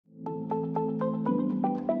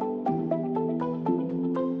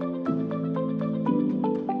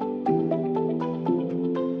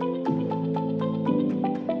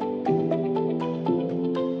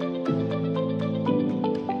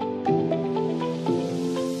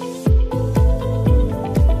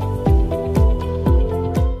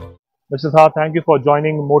Mr. Saha, thank you for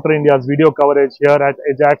joining Motor India's video coverage here at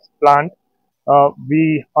AJAX Plant.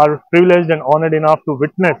 We are privileged and honored enough to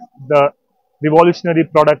witness the revolutionary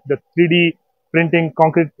product, the 3D printing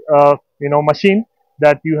concrete, machine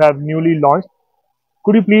that you have newly launched.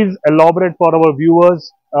 Could you please elaborate for our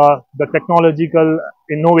viewers the technological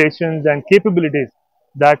innovations and capabilities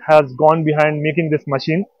that has gone behind making this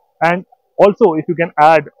machine, and also if you can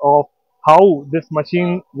add of how this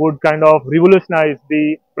machine would kind of revolutionize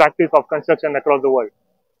the practice of construction across the world?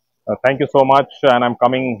 Thank you so much, and I'm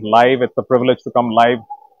coming live. It's a privilege to come live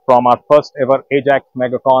from our first ever Ajax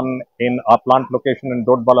Megacon in our plant location in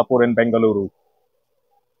Dodbalapur in Bengaluru.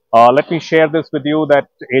 Let me share this with you that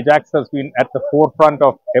Ajax has been at the forefront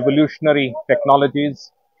of evolutionary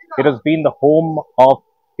technologies. It has been the home of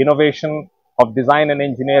innovation, of design and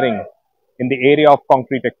engineering in the area of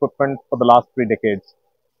concrete equipment for the last 3 decades.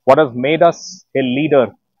 What has made us a leader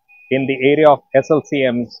in the area of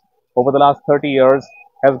SLCMs over the last 30 years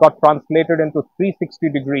has got translated into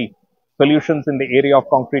 360-degree solutions in the area of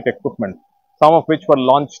concrete equipment, some of which were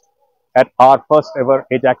launched at our first ever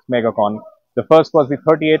Ajax Megacon. The first was the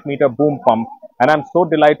 38-meter boom pump, and I'm so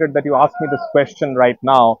delighted that you asked me this question right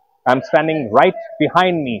now. I'm standing right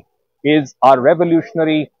behind me is our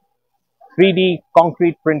revolutionary 3D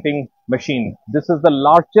concrete printing machine. This is the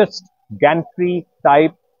largest gantry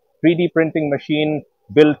type 3D printing machine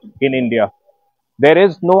built in India. There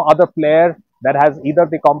is no other player that has either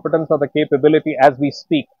the competence or the capability as we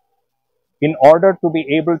speak in order to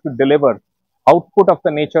be able to deliver output of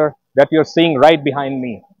the nature that you're seeing right behind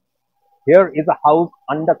me. Here is a house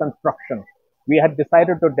under construction. We had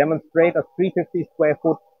decided to demonstrate a 350 square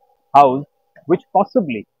foot house which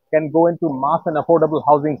possibly can go into mass and affordable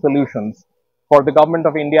housing solutions for the government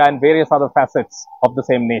of India and various other facets of the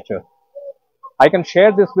same nature. I can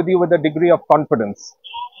share this with you with a degree of confidence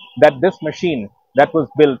that this machine that was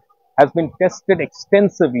built has been tested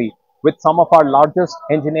extensively with some of our largest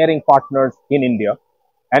engineering partners in India,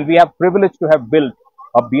 and we have privilege to have built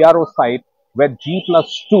a BRO site where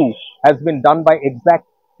G+2 has been done by exact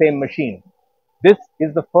same machine. This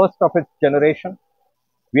is the first of its generation.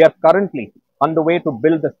 We are currently underway to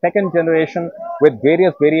build the second generation with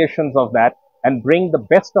various variations of that and bring the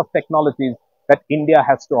best of technologies that India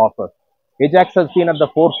has to offer. Ajax has been at the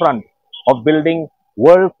forefront of building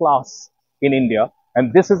world class in India,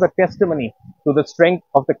 and this is a testimony to the strength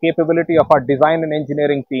of the capability of our design and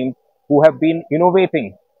engineering teams who have been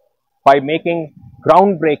innovating by making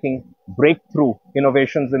groundbreaking breakthrough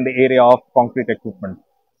innovations in the area of concrete equipment.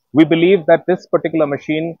 We believe that this particular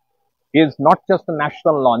machine is not just a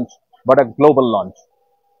national launch, but a global launch.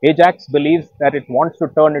 Ajax believes that it wants to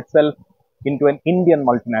turn itself into an Indian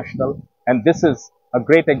multinational, and this is a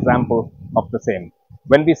great example of the same.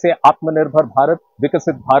 When we say Atmanirbhar Bharat,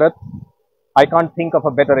 Vikasit Bharat, I can't think of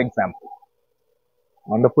a better example.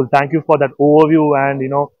 Wonderful. Thank you for that overview and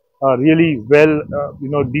really well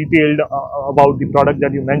detailed about the product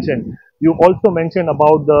that you mentioned. You also mentioned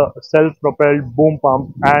about the self-propelled boom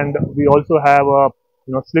pump, and we also have a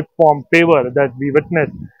slip form paver that we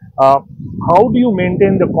witnessed. How do you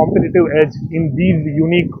maintain the competitive edge in these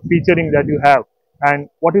unique featuring that you have, and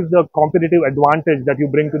what is the competitive advantage that you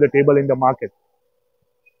bring to the table in the market?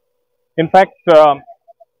 In fact,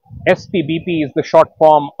 SPBP is the short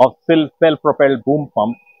form of self-propelled boom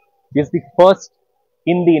pump, is the first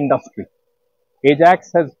in the industry.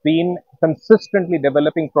 Ajax has been consistently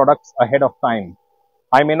developing products ahead of time.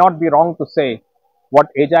 I may not be wrong to say what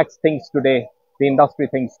Ajax thinks today, the industry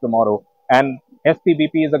thinks tomorrow, and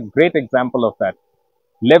SPBP is a great example of that.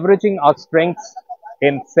 Leveraging our strengths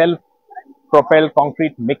in self-propelled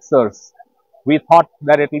concrete mixers, we thought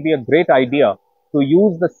that it will be a great idea to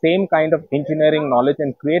use the same kind of engineering knowledge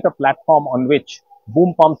and create a platform on which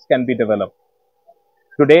boom pumps can be developed.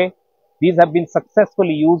 Today, these have been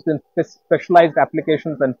successfully used in specialized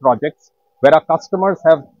applications and projects where our customers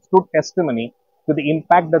have stood testimony to the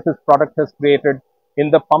impact that this product has created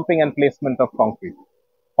in the pumping and placement of concrete.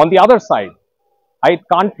 On the other side, I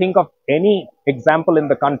can't think of any example in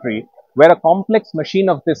the country where a complex machine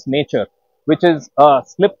of this nature, which is a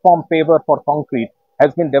slip form paver for concrete,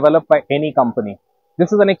 has been developed by any company.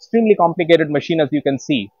 This is an extremely complicated machine, as you can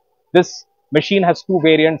see. This machine has two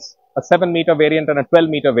variants, a 7-meter variant and a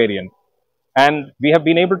 12-meter variant. And we have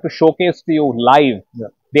been able to showcase to you live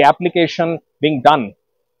the application being done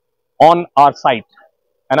on our site.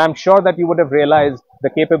 And I'm sure that you would have realized the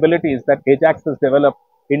capabilities that Ajax has developed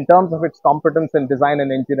in terms of its competence in design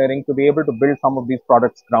and engineering to be able to build some of these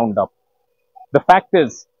products ground up. The fact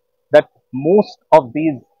is that most of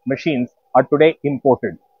these machines are today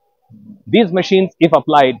imported. These machines, if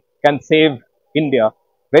applied, can save India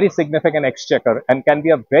very significant exchequer and can be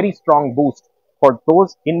a very strong boost for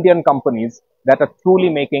those Indian companies that are truly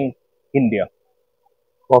making India.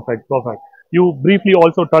 Perfect, perfect. You briefly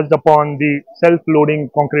also touched upon the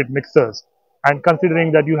self-loading concrete mixers, and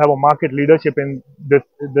considering that you have a market leadership in this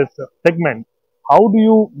segment, how do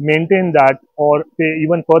you maintain that, or say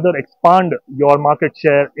even further expand your market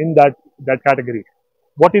share in that category?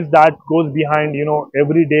 What is that goes behind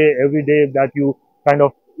every day that you kind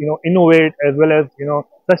of innovate as well as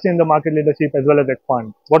sustain the market leadership as well as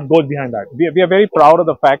expand? What goes behind that? We are very proud of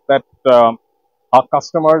the fact that our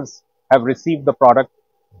customers have received the product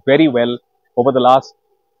very well over the last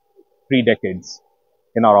 3 decades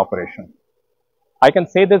in our operation. I can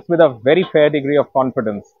say this with a very fair degree of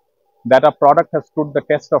confidence that our product has stood the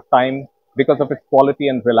test of time because of its quality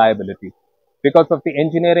and reliability, because of the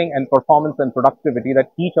engineering and performance and productivity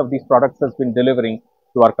that each of these products has been delivering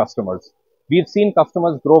to our customers. We've seen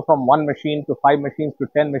customers grow from 1 machine to 5 machines to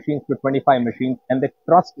 10 machines to 25 machines, and they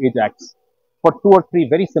trust Ajax for 2 or 3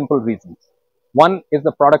 very simple reasons. One is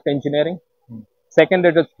the product engineering. Second,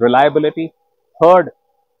 it is reliability. Third,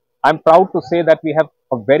 I'm proud to say that we have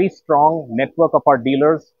a very strong network of our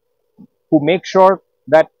dealers who make sure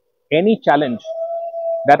that any challenge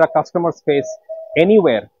that our customers face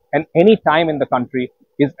anywhere and any time in the country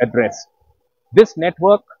is addressed. This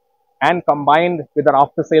network, and combined with our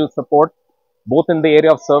after-sales support, both in the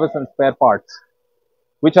area of service and spare parts,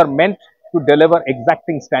 which are meant to deliver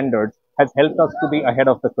exacting standards, has helped us to be ahead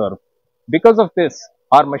of the curve. Because of this,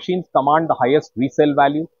 our machines command the highest resale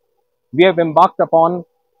value. We have embarked upon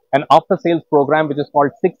an after-sales program which is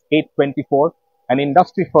called 6-8-24, an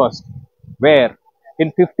industry first, where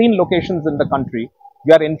in 15 locations in the country,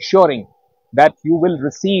 we are ensuring that you will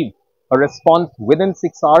receive a response within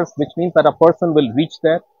 6 hours, which means that a person will reach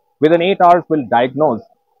there, within 8 hours will diagnose,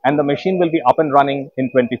 and the machine will be up and running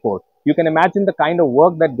in 24. You can imagine the kind of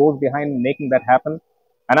work that goes behind making that happen.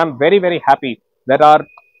 And I'm very, very happy that our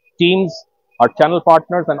teams, our channel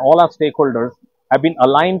partners, and all our stakeholders have been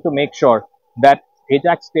aligned to make sure that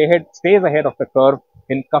Ajax stays ahead of the curve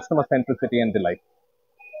in customer centricity and delight.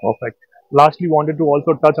 Perfect. Lastly, wanted to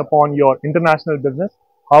also touch upon your international business.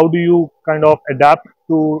 How do you kind of adapt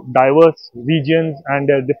to diverse regions and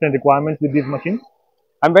their different requirements with these machines?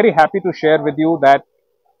 I'm very happy to share with you that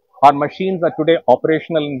our machines are today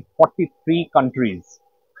operational in 43 countries.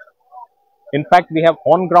 In fact, we have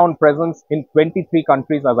on-ground presence in 23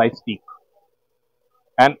 countries as I speak.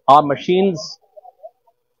 And our machines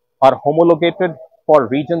are homologated for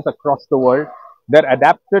regions across the world. They're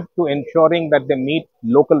adapted to ensuring that they meet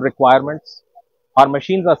local requirements. Our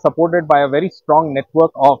machines are supported by a very strong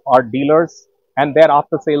network of our dealers and their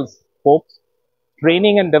after-sales folks.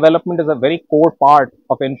 Training and development is a very core part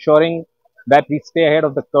of ensuring that we stay ahead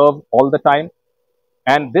of the curve all the time.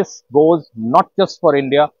 And this goes not just for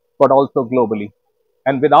India, but also globally.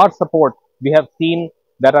 And with our support, we have seen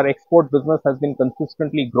that our export business has been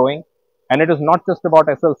consistently growing. And it is not just about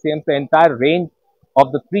SLCMs, the entire range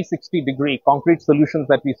of the 360-degree concrete solutions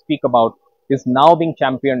that we speak about is now being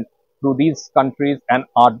championed through these countries and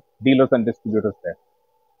our dealers and distributors there.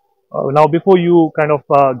 Now, before you kind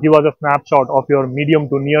of give us a snapshot of your medium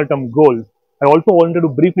to near-term goals, I also wanted to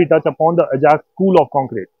briefly touch upon the Ajax School of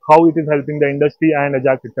Concrete, how it is helping the industry and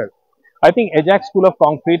Ajax itself. I think Ajax School of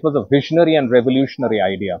Concrete was a visionary and revolutionary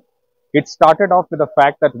idea. It started off with the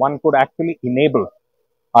fact that one could actually enable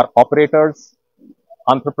our operators,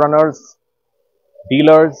 entrepreneurs,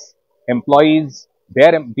 dealers, employees,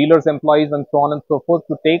 their dealers, employees, and so on and so forth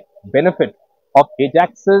to take benefit of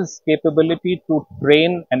Ajax's capability to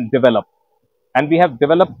train and develop. And we have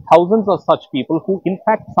developed thousands of such people who, in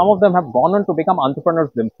fact, some of them have gone on to become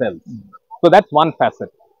entrepreneurs themselves. So that's one facet.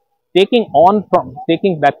 Taking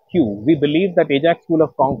that cue, we believe that Ajax School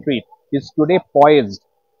of Concrete is today poised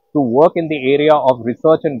to work in the area of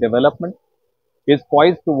research and development, is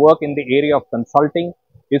poised to work in the area of consulting,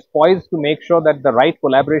 is poised to make sure that the right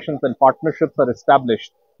collaborations and partnerships are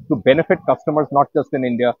established to benefit customers not just in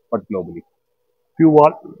India but globally. Few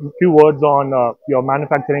words on your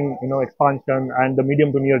manufacturing, expansion and the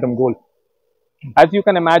medium to near-term goal. As you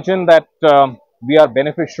can imagine that we are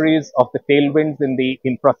beneficiaries of the tailwinds in the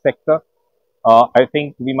infra sector. I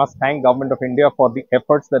think we must thank Government of India for the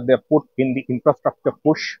efforts that they have put in the infrastructure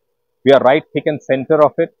push. We are right thick and center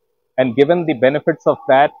of it. And given the benefits of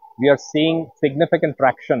that, we are seeing significant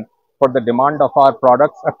traction for the demand of our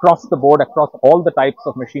products across the board, across all the types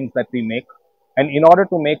of machines that we make. And in order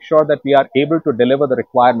to make sure that we are able to deliver the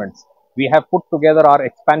requirements, we have put together our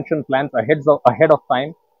expansion plans ahead of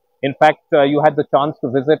time. In fact, you had the chance to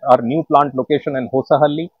visit our new plant location in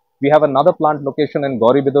Hosahalli. We have another plant location in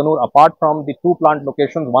Gauribidanur, apart from the 2 plant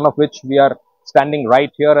locations, one of which we are standing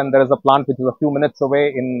right here, and there is a plant which is a few minutes away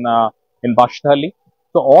in Bashthalli.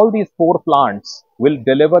 So all these 4 plants will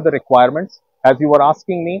deliver the requirements. As you were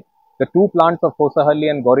asking me, the 2 plants of Hosahalli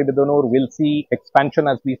and Gauribidanur will see expansion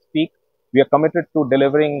as we speak. We are committed to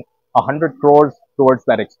delivering 100 crores towards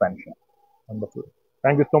that expansion. Wonderful.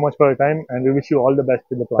 Thank you so much for your time, and we wish you all the best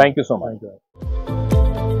with the plan. Thank you so much. Thank you.